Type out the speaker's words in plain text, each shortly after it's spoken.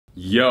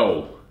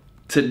Yo,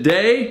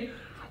 today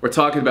we're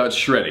talking about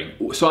shredding.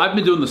 So I've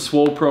been doing the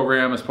Swole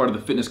program as part of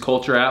the Fitness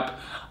Culture app.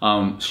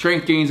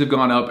 Strength gains have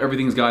gone up,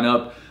 everything's gone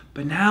up.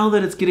 But now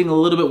that it's getting a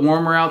little bit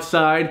warmer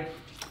outside,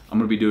 I'm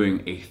gonna be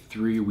doing a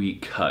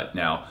 3-week cut.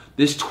 Now,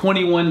 this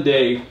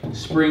 21-day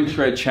spring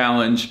shred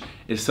challenge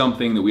is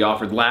something that we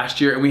offered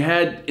last year and we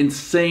had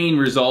insane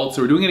results.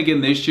 So we're doing it again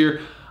this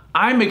year.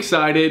 I'm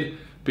excited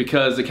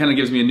because it kind of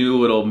gives me a new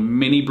little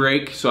mini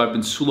break. So I've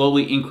been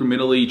slowly,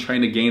 incrementally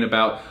trying to gain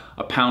about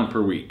a pound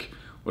per week.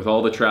 With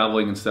all the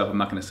traveling and stuff, I'm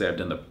not gonna say I've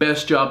done the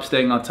best job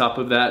staying on top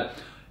of that.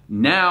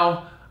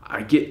 Now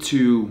I get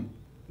to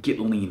get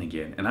lean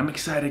again. And I'm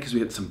excited because we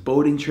had some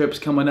boating trips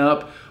coming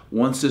up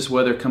once this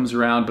weather comes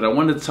around. But I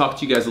wanted to talk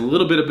to you guys a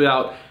little bit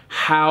about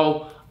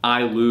how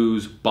I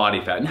lose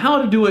body fat and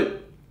how to do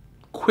it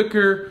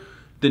quicker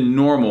than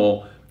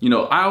normal. You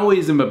know, I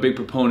always am a big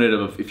proponent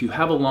of if you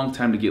have a long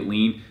time to get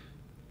lean,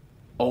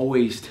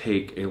 always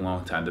take a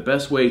long time. The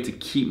best way to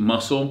keep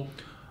muscle,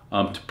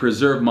 to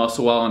preserve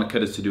muscle while on a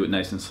cut is to do it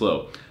nice and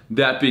slow.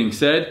 That being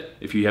said,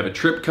 if you have a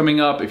trip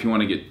coming up, if you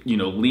want to get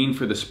lean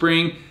for the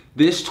spring,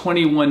 this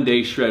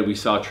 21-day shred we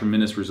saw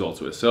tremendous results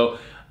with. So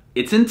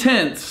it's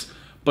intense,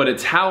 but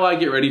it's how I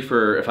get ready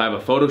for if I have a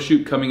photo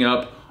shoot coming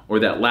up or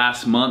that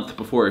last month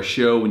before a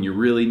show when you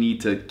really need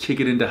to kick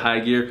it into high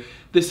gear.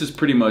 This is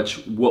pretty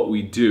much what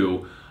we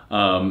do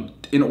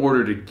in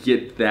order to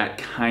get that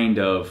kind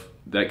of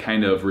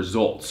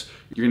results.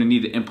 You're gonna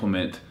need to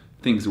implement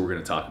things that we're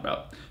gonna talk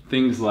about.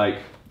 Things like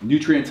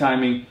nutrient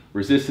timing,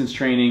 resistance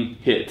training,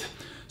 HIIT.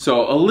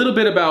 So a little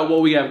bit about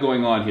what we have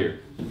going on here.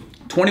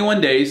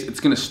 21 days, it's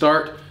gonna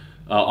start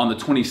on the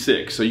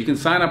 26th. So you can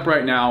sign up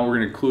right now. We're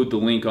gonna include the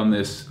link on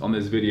this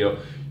video.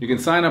 You can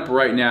sign up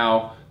right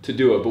now to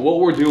do it. But what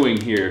we're doing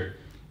here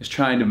is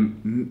trying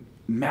to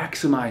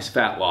maximize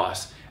fat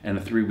loss in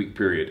a 3-week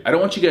period. I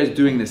don't want you guys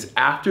doing this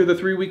after the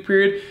 3-week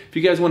period. If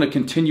you guys wanna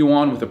continue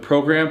on with the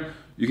program,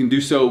 you can do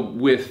so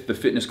with the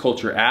Fitness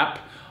Culture app.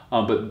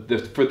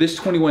 For this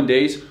 21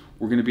 days,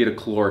 we're gonna be at a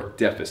caloric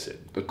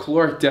deficit. The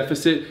caloric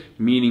deficit,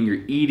 meaning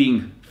you're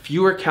eating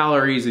fewer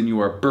calories than you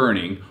are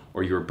burning,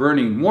 or you're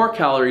burning more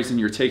calories than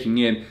you're taking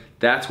in.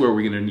 That's where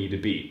we're gonna need to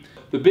be.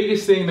 The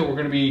biggest thing that we're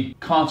gonna be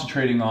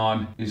concentrating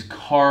on is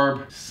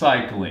carb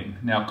cycling.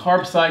 Now,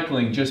 carb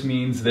cycling just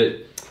means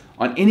that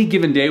on any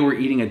given day, we're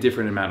eating a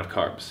different amount of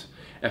carbs.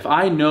 If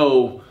I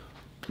know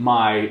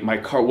what my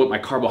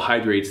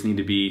carbohydrates need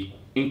to be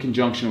in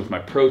conjunction with my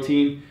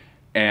protein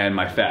and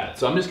my fat.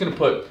 So I'm just gonna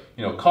put,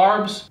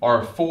 carbs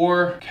are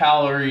 4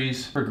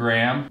 calories per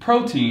gram.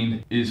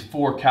 Protein is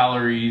 4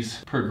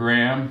 calories per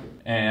gram.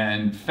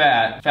 And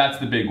fat's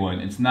the big one.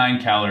 It's 9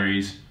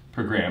 calories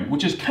per gram,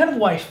 which is kind of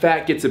why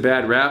fat gets a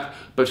bad rap,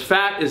 but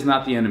fat is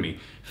not the enemy.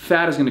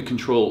 Fat is gonna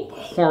control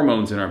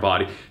hormones in our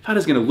body. Fat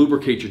is gonna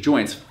lubricate your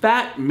joints.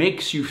 Fat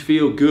makes you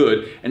feel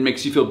good and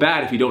makes you feel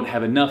bad if you don't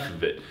have enough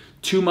of it.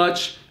 Too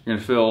much, you're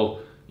gonna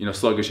feel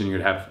sluggish and you're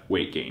gonna have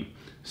weight gain.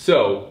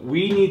 So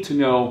we need to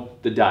know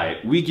the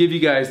diet. We give you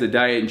guys the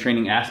diet and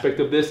training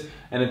aspect of this,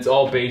 and it's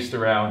all based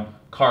around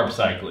carb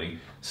cycling.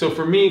 So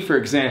for me, for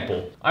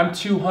example, I'm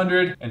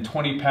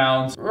 220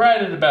 pounds,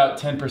 right at about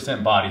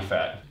 10% body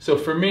fat. So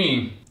for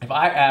me, if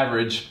I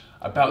average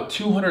about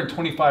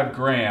 225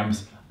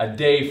 grams a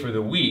day for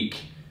the week,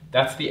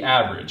 that's the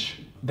average.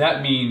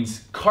 That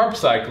means carb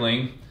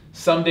cycling,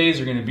 some days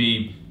are gonna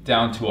be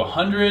down to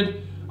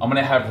 100. I'm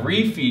gonna have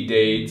refeed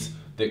days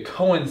that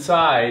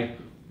coincide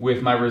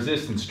with my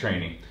resistance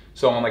training.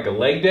 So on like a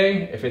leg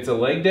day, if it's a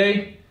leg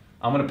day,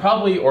 I'm gonna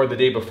probably, or the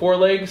day before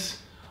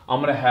legs,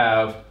 I'm gonna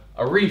have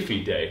a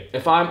refeed day.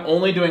 If I'm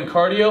only doing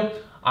cardio,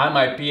 I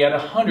might be at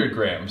 100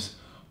 grams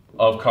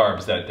of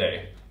carbs that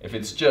day, if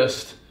it's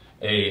just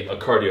a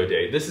cardio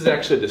day. This is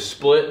actually the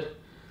split.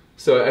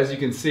 So as you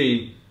can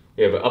see,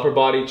 we have an upper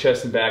body,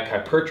 chest and back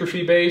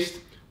hypertrophy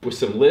based with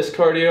some Liss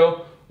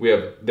cardio. We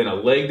have then a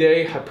leg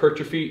day,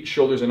 hypertrophy,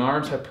 shoulders and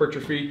arms,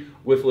 hypertrophy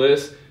with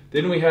Liss.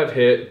 Then we have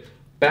HIIT,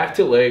 back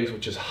to legs,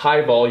 which is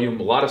high volume,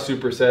 a lot of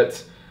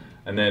supersets,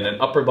 and then an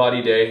upper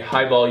body day,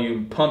 high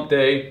volume pump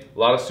day, a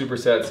lot of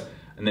supersets,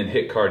 and then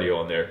HIIT cardio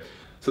on there.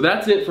 So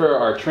that's it for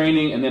our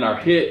training, and then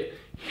our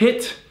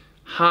HIIT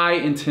high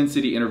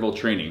intensity interval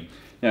training.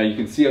 Now you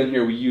can see on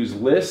here we use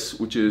Liss,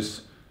 which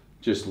is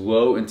just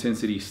low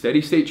intensity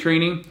steady state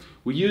training.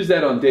 We use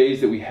that on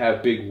days that we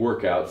have big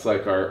workouts,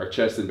 like our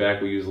chest and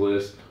back we use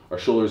Liss, our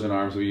shoulders and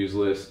arms we use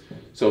Liss.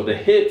 So the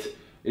HIIT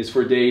is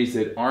for days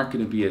that aren't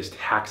gonna be as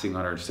taxing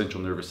on our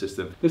central nervous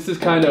system. This is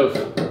kind of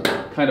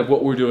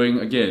what we're doing.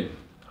 Again,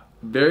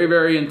 very,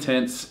 very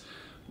intense.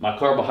 My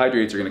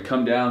carbohydrates are gonna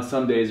come down.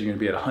 Some days you're gonna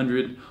be at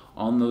 100.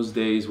 On those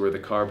days where the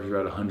carbs are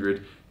at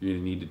 100, you're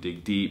gonna need to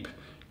dig deep.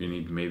 You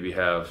need to maybe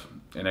have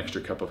an extra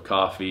cup of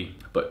coffee,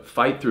 but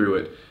fight through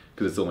it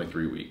because it's only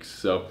 3 weeks.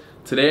 So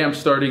today I'm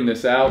starting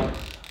this out.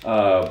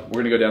 We're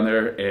gonna go down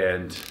there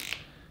and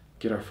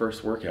get our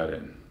first workout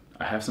in.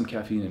 I have some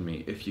caffeine in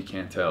me, if you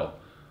can't tell.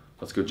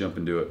 Let's go jump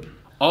and do it.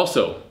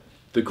 Also,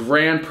 the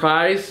grand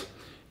prize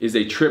is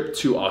a trip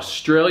to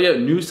Australia,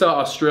 Noosa,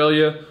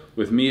 Australia,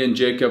 with me and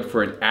Jacob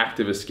for an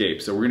active escape.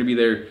 So we're gonna be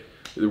there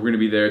We're gonna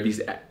be there.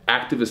 These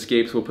Active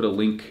Escapes, we'll put a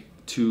link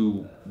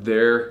to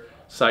their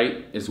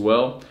site as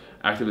well.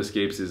 Active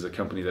Escapes is a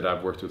company that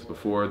I've worked with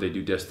before. They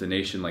do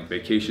destination like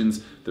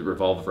vacations that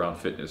revolve around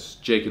fitness.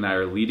 Jake and I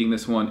are leading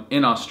this one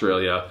in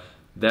Australia.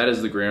 That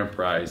is the grand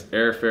prize.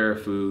 Airfare,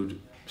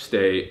 food,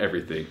 stay,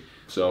 everything.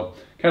 So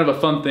kind of a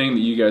fun thing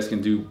that you guys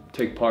can do,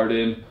 take part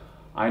in.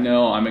 I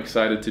know I'm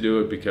excited to do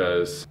it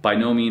because by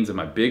no means am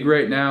I big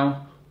right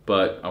now,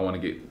 but I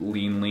want to get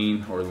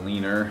lean or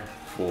leaner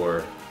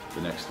for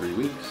the next 3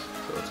 weeks.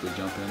 So let's go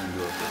jump in and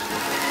do our first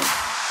workout.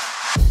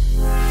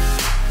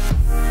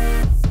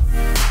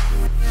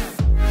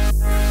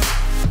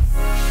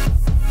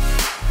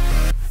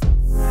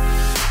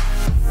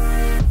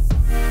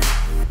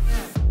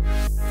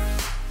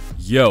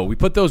 Yo, we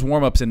put those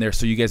warm-ups in there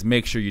so you guys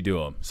make sure you do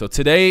them. So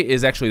today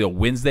is actually the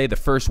Wednesday, the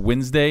first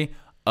Wednesday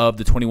of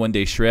the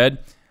 21-day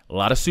shred. A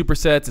lot of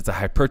supersets. It's a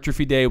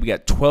hypertrophy day. We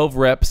got 12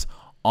 reps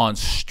on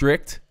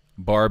strict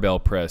barbell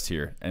press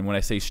here. And when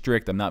I say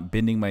strict, I'm not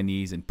bending my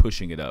knees and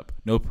pushing it up.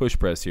 No push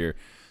press here.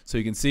 So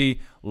you can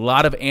see a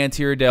lot of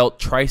anterior delt,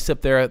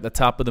 tricep there at the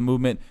top of the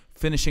movement,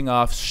 finishing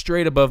off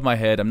straight above my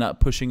head. I'm not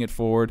pushing it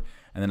forward,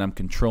 and then I'm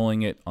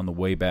controlling it on the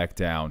way back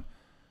down.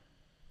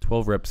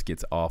 12 reps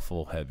gets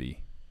awful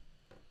heavy.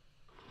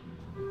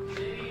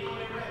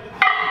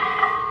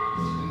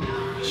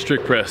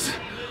 Strict press,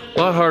 a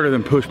lot harder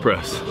than push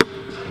press.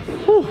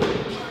 Whew.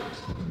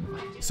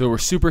 So we're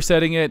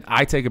supersetting it.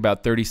 I take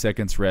about 30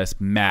 seconds rest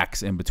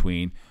max in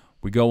between.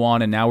 We go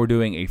on and now we're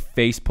doing a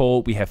face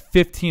pull. We have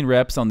 15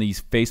 reps on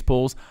these face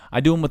pulls. I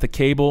do them with a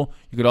cable.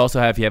 You could also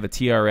have, if you have a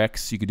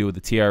TRX, you could do it with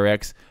a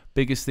TRX.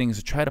 Biggest thing is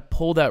to try to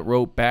pull that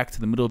rope back to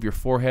the middle of your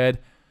forehead,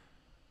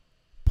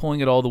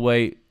 pulling it all the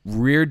way,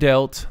 rear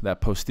delt,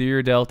 that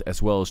posterior delt,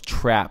 as well as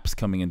traps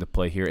coming into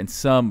play here, and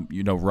some,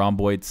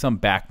 rhomboid, some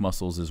back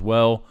muscles as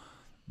well,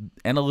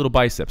 and a little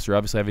biceps. You're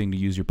obviously having to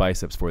use your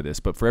biceps for this,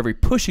 but for every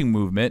pushing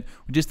movement,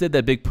 we just did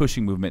that big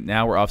pushing movement.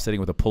 Now we're offsetting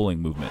with a pulling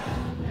movement.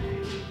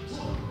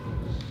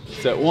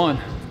 Set one.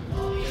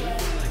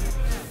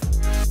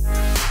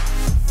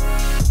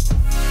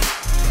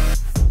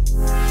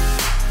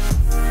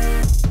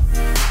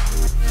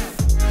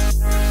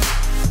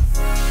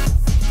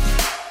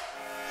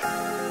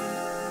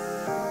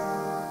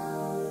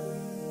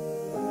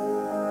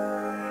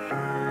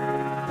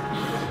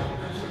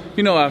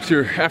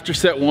 After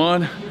set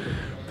one,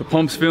 the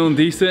pump's feeling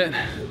decent.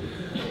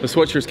 The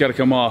sweatshirt's got to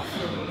come off.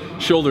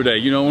 Shoulder day,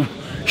 you know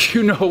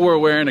we're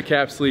wearing a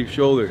cap sleeve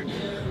shoulder.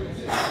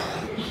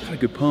 Got a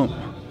good pump.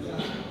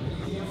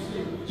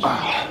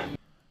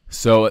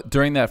 So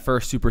during that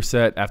first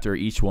superset, after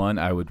each one,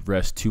 I would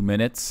rest 2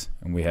 minutes,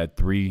 and we had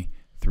three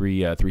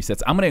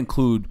sets. I'm going to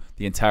include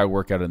the entire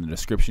workout in the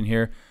description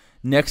here.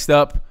 Next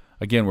up,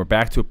 again, we're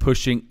back to a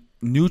pushing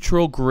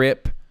neutral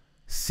grip,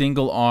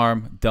 single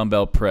arm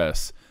dumbbell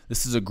press.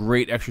 This is a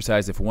great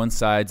exercise if one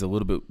side's a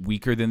little bit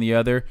weaker than the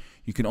other.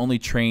 You can only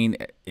train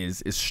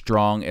as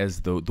strong as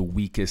the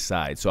weakest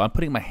side. So I'm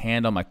putting my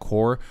hand on my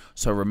core,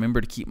 so I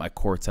remember to keep my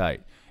core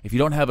tight. If you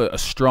don't have a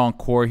strong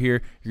core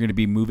here, you're going to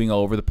be moving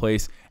all over the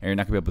place, and you're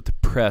not going to be able to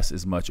press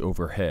as much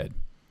overhead.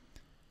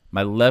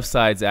 My left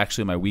side's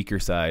actually my weaker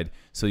side,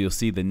 so you'll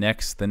see the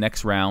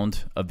next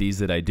round of these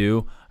that I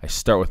do, I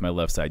start with my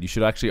left side. You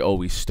should actually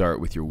always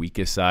start with your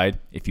weakest side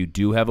if you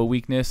do have a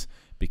weakness,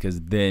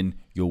 because then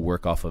you'll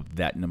work off of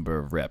that number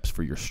of reps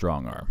for your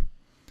strong arm.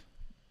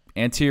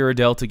 Anterior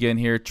delt again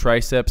here,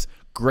 triceps,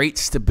 great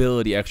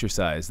stability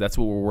exercise. That's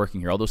what we're working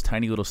here. All those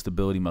tiny little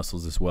stability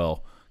muscles as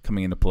well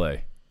coming into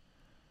play.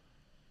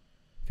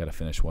 Got to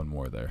finish one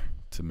more there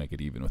to make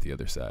it even with the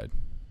other side.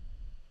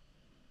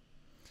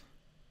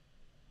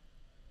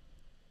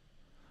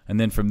 And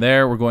then from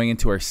there, we're going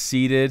into our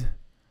seated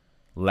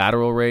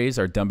lateral raise,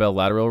 our dumbbell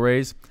lateral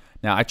raise.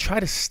 Now, I try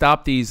to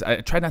stop these.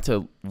 I try not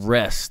to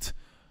rest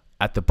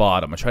at the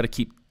bottom. I try to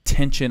keep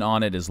tension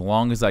on it as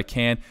long as I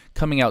can,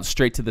 coming out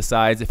straight to the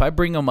sides. If I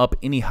bring them up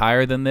any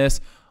higher than this,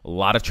 a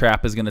lot of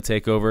trap is going to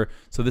take over.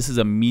 So this is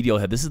a medial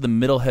head. This is the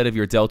middle head of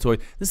your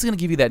deltoid. This is going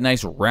to give you that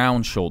nice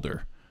round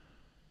shoulder.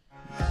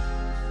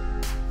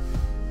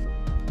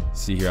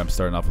 See here, I'm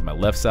starting off with my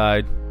left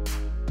side.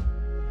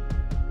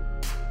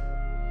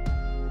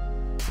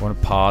 I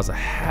want to pause a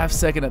half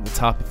second at the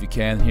top if you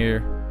can here,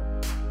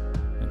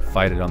 and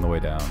fight it on the way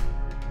down.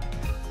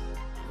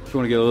 If you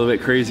want to get a little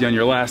bit crazy on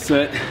your last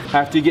set,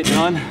 after you get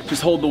done,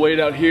 just hold the weight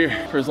out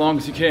here for as long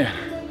as you can.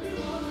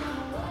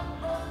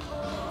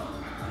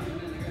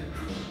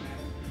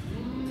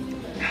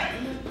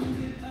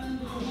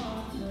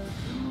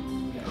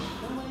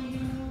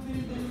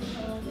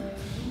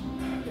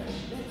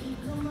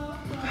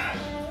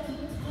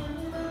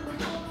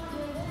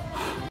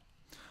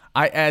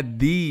 I add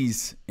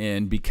these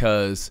in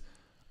because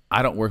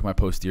I don't work my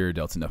posterior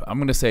delt enough. I'm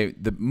going to say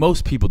that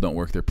most people don't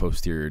work their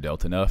posterior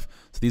delt enough.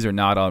 So these are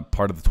not on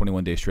part of the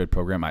 21-day shred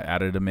program. I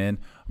added them in.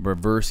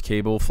 Reverse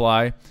cable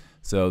fly.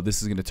 So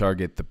this is going to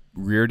target the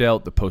rear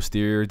delt, the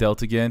posterior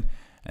delt again.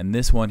 And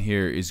this one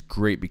here is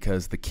great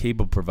because the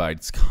cable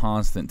provides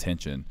constant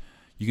tension.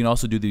 You can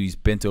also do these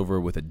bent over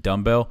with a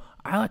dumbbell.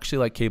 I actually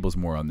like cables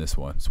more on this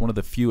one. It's one of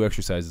the few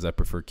exercises I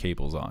prefer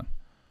cables on.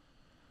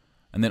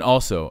 And then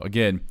also,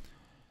 again,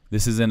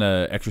 this isn't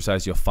an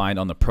exercise you'll find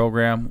on the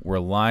program. We're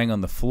lying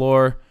on the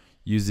floor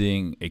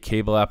using a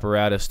cable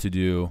apparatus to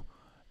do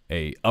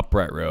a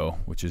upright row,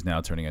 which is now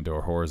turning into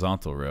a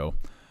horizontal row.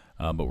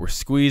 But we're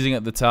squeezing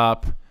at the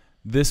top.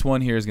 This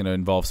one here is going to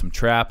involve some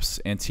traps,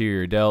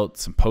 anterior delt,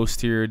 some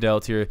posterior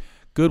delt here.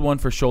 Good one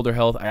for shoulder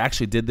health. I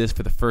actually did this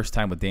for the first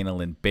time with Dana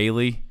Lynn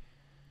Bailey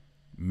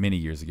many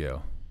years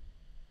ago.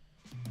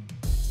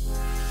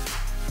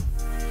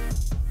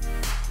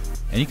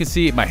 And you can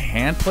see my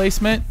hand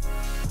placement.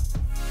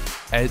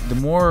 The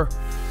more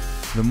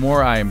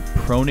I'm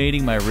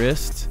pronating my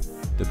wrist,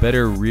 the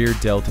better rear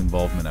delt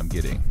involvement I'm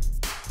getting.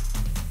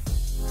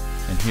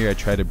 And here I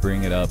try to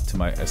bring it up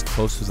to as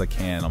close as I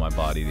can on my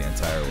body the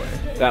entire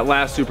way. That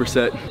last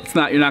superset,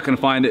 you're not gonna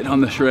find it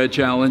on the shred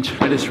challenge.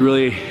 I just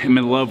really am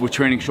in love with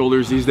training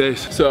shoulders these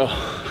days. So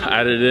I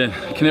added it in.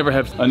 I can never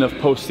have enough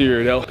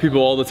posterior delt.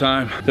 People all the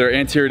time, their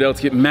anterior delts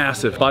get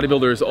massive.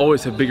 Bodybuilders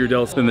always have bigger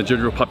delts than the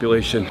general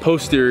population.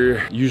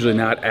 Posterior, usually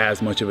not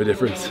as much of a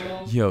difference.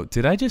 Yo,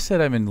 did I just say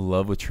I'm in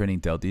love with training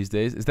delt these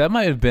days? That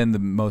might have been the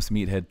most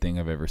meathead thing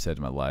I've ever said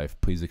in my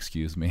life. Please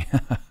excuse me.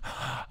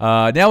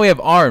 Now we have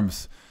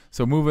arms.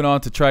 So moving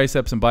on to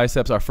triceps and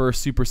biceps, our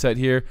first superset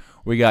here,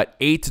 we got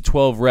 8 to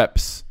 12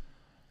 reps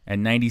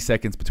and 90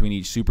 seconds between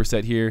each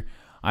superset here.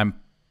 I'm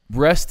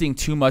resting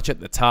too much at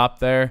the top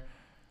there,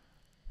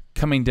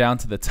 coming down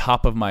to the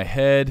top of my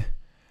head.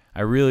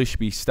 I really should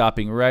be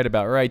stopping right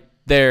about right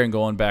there and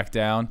going back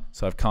down,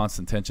 so I have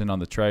constant tension on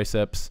the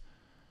triceps.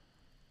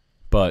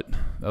 But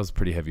that was a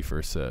pretty heavy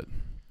first set.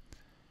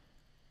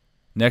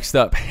 Next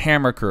up,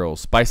 hammer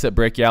curls, bicep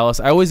brachialis.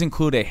 I always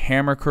include a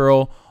hammer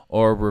curl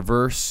or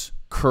reverse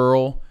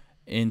curl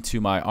into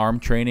my arm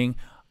training.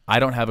 I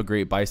don't have a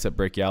great bicep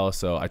brachialis,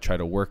 so I try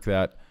to work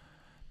that.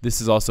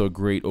 This is also a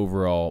great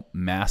overall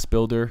mass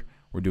builder.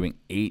 We're doing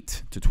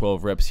 8 to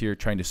 12 reps here,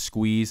 trying to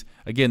squeeze.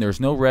 Again, there's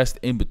no rest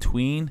in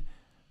between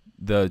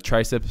the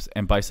triceps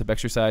and bicep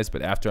exercise,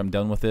 but after I'm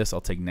done with this, I'll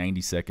take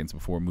 90 seconds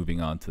before moving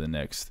on to the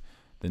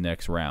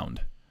next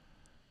round.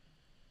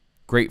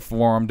 Great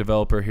forearm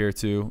developer here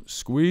too.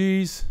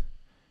 Squeeze.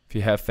 If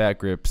you have fat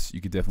grips, you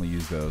could definitely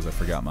use those. I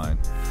forgot mine.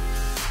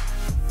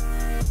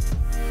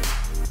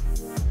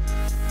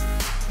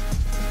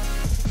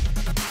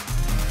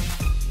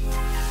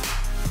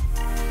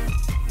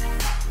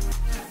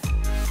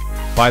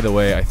 By the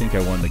way, I think I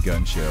won the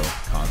gun show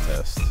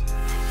contest.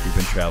 We've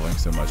been traveling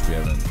so much we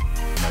haven't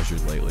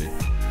measured lately.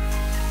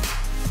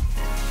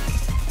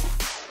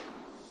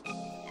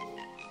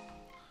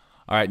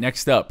 All right,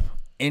 next up,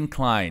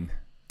 incline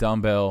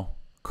dumbbell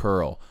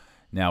curl.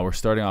 Now we're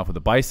starting off with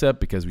a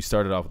bicep because we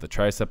started off with a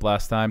tricep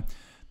last time.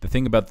 The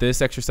thing about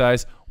this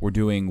exercise, we're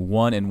doing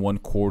 1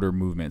 1/4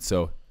 movement.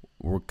 So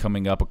we're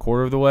coming up a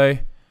quarter of the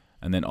way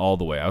and then all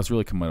the way. I was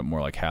really coming up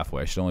more like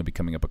halfway. I should only be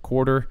coming up a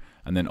quarter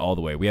and then all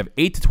the way. We have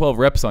 8 to 12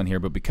 reps on here,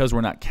 but because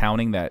we're not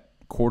counting that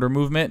quarter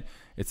movement,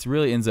 it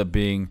really ends up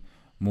being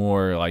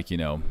more like,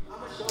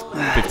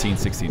 15,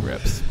 16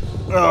 reps.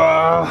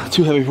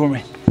 Too heavy for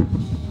me.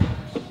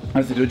 I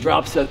have to do a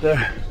drop set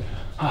there.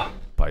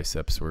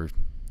 Biceps, we're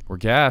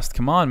gassed.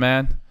 Come on,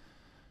 man.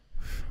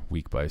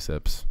 Weak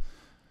biceps.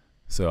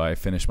 So I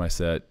finished my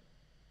set.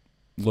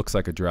 Looks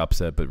like a drop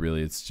set, but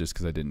really it's just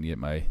because I didn't get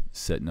my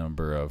set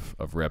number of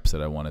reps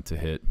that I wanted to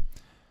hit.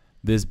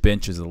 This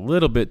bench is a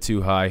little bit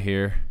too high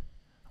here.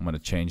 I'm going to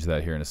change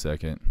that here in a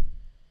second.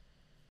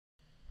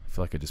 I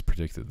feel like I just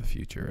predicted the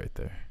future right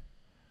there.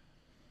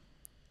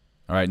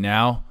 All right,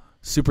 now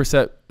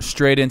superset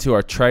straight into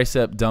our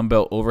tricep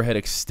dumbbell overhead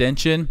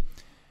extension.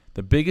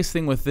 The biggest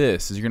thing with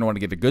this is you're going to want to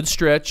get a good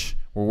stretch.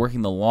 We're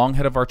working the long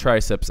head of our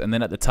triceps, and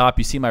then at the top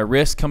you see my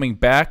wrist coming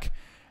back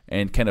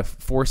and kind of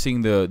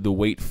forcing the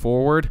weight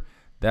forward.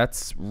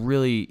 That's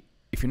really,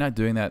 if you're not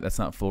doing that, that's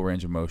not full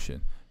range of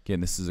motion. Again,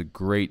 this is a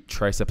great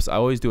triceps. I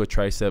always do a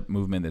tricep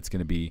movement that's going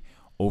to be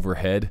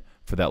overhead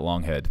for that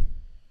long head.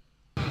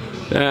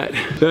 That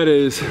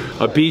is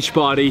a beach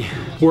body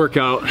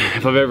workout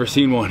if I've ever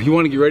seen one. You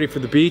want to get ready for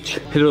the beach,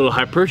 hit a little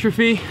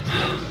hypertrophy.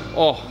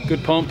 Oh,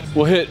 good pump.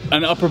 We'll hit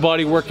an upper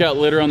body workout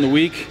later on the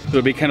week.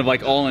 It'll be kind of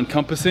like all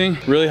encompassing.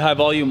 Really high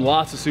volume,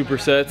 lots of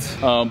supersets.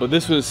 But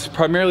this was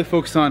primarily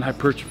focused on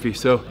hypertrophy.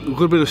 So a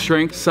little bit of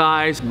strength,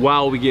 size,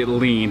 while we get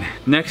lean.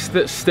 Next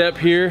step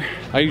here,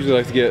 I usually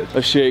like to get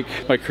a shake,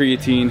 my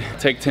creatine,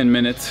 take 10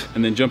 minutes,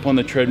 and then jump on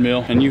the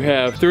treadmill. And you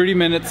have 30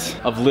 minutes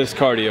of Liss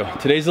cardio.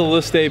 Today's a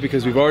Liss day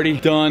because we've already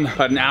done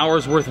about an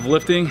hour's worth of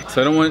lifting.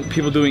 So I don't want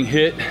people doing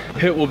HIIT.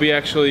 HIIT will be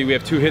actually, we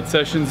have 2 HIIT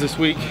sessions this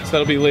week. So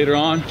that'll be later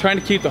on. Trying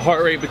to keep the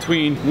heart rate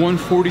between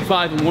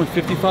 145 and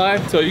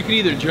 155. So you can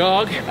either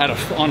jog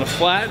on a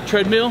flat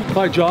treadmill. If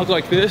I jog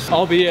like this,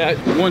 I'll be at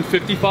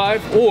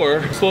 155,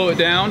 or slow it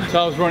down.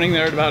 So I was running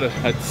there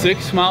at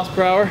 6 miles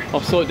per hour. I'll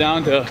slow it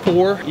down to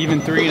 4, even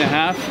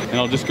 3.5, and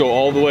I'll just go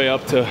all the way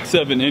up to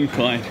 7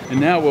 incline.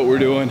 And now what we're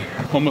doing,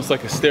 almost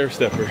like a stair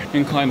stepper,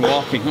 incline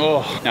walking.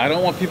 Oh, now I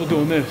don't want people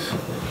doing this.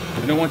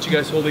 I don't want you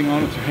guys holding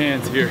on with your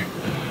hands here.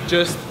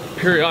 just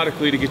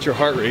periodically to get your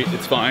heart rate,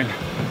 it's fine.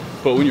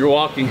 But when you're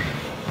walking,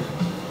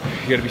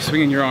 you gotta be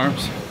swinging your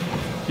arms.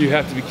 You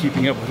have to be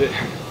keeping up with it.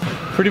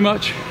 Pretty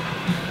much,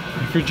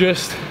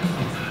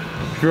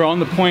 if you're on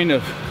the point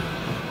of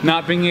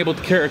not being able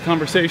to carry a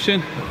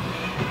conversation,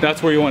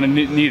 that's where you want to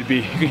need to be.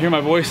 You can hear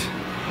my voice,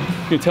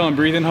 you can tell I'm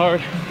breathing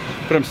hard,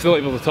 but I'm still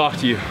able to talk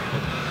to you.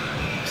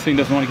 This thing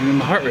doesn't want to give me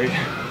my heart rate.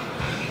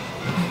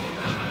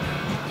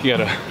 You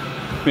gotta,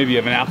 maybe you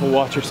have an Apple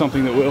Watch or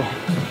something that will.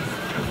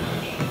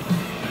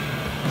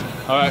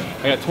 All right,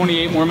 I got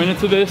 28 more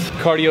minutes of this.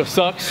 Cardio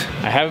sucks.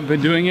 I haven't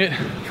been doing it.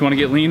 If you wanna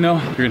get lean though,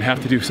 you're gonna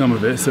have to do some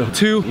of it. So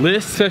 2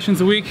 Liss sessions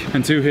a week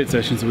and 2 HIIT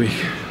sessions a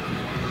week.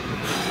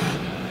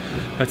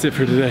 That's it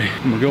for today.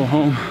 I'm gonna go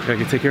home. I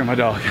gotta take care of my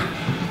dog.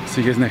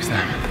 See you guys next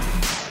time.